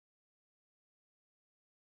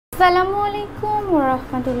আসসালামু আলাইকুম ওয়া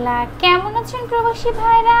রাহমাতুল্লাহ। কেমন আছেন প্রবাসী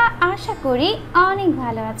ভাইরা? আশা করি অনেক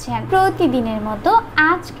ভালো আছেন। প্রতিদিনের মতো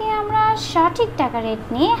আজকে আমরা সঠিক টাকা রেট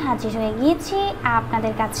নিয়ে হাজির হয়ে গিয়েছি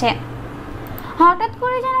আপনাদের কাছে। হঠাৎ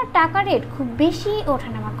করে যেন টাকা রেট খুব বেশি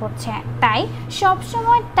ওঠানামা করছে, তাই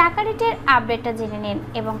সবসময় টাকা রেটের আপডেটটা জেনে নিন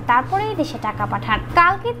এবং তারপরেই দেশে টাকা পাঠান।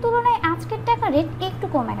 কালকের তুলনায় আজকের টাকা রেট একটু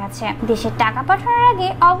কমে গেছে। দেশে টাকা পাঠানোর আগে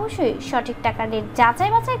অবশ্যই সঠিক টাকা রেট যাচাই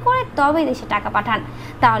বাছাই করে তবেই দেশে টাকা পাঠান।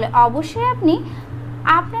 তাহলে অবশ্যই আপনি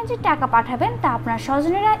আপনার যে টাকা পাঠাবেন তা আপনার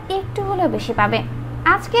স্বজনেরা একটু হলেও বেশি পাবে।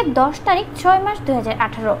 আজকে 10 তারিখ 6 মাস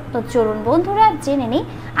 2018। তো চলুন বন্ধুরা জেনে নিই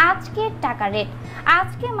আজকের টাকা রেট।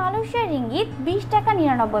 আজকে মালয়েশিয়ার রিঙ্গিত 20 টাকা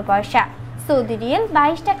 99 পয়সা, সৌদি রিয়েল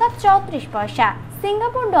 22 টাকা 34 পয়সা,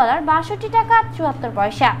 সিঙ্গাপুর ডলার 62 টাকা 74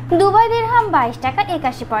 পয়সা, দুবাই দিরহাম 22 টাকা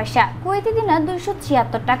 81 পয়সা, কুয়েতি দিনার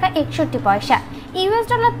 276 টাকা 61 পয়সা, ইউএস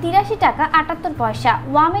ডলার 83 টাকা 78 পয়সা,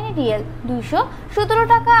 ওয়ামেনি রিয়েল 217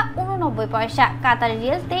 টাকা 89 পয়সা, কাতারি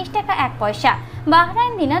রিয়েল 23 টাকা 1 পয়সা,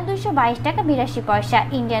 বাহরাইন দিনার 222 টাকা 82 পয়সা,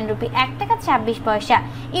 ইন্ডিয়ান রুপি 1 টাকা 26 পয়সা,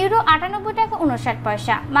 ইউরো 98 টাকা 59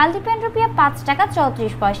 পয়সা, মালদ্বীপিয়ান রুপিয়া 5 টাকা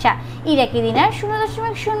 34 পয়সা, ইরাকি দিনার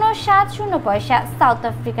 0.070 পয়সা, সাউথ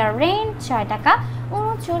আফ্রিকার রেইন 6 টাকা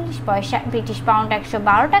 39 পয়সা, ব্রিটিশ পাউন্ড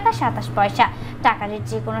 112 টাকা 27 পয়সা। টাকা রেট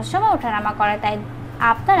যে কোনো সময় ওঠানামা করে, তাই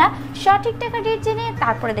আপনারা সঠিক টাকা রেট জেনে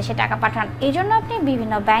তারপরে দেশে টাকা পাঠান। এই জন্য আপনি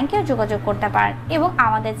বিভিন্ন ব্যাংকেও যোগাযোগ করতে পারেন এবং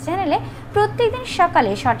আমাদের চ্যানেলে প্রত্যেকদিন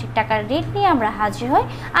সকালে সঠিক টাকার রেট নিয়ে আমরা হাজির হই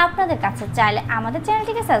আপনাদের কাছে। চাইলে আমাদের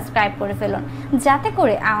চ্যানেলটিকে সাবস্ক্রাইব করে ফেলুন, যাতে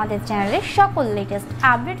করে আমাদের চ্যানেলের সকল লেটেস্ট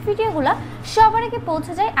আপডেট ভিডিওগুলো সবার আগে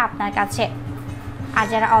পৌঁছে যায় আপনার কাছে। আর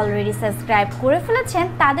যারা অলরেডি সাবস্ক্রাইব করে ফেলেছেন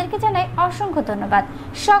তাদেরকে জানাই অসংখ্য ধন্যবাদ।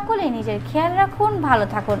 সকলে নিজের খেয়াল রাখুন, ভালো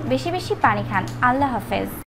থাকুন, বেশি বেশি পানি খান। আল্লাহ হাফেজ।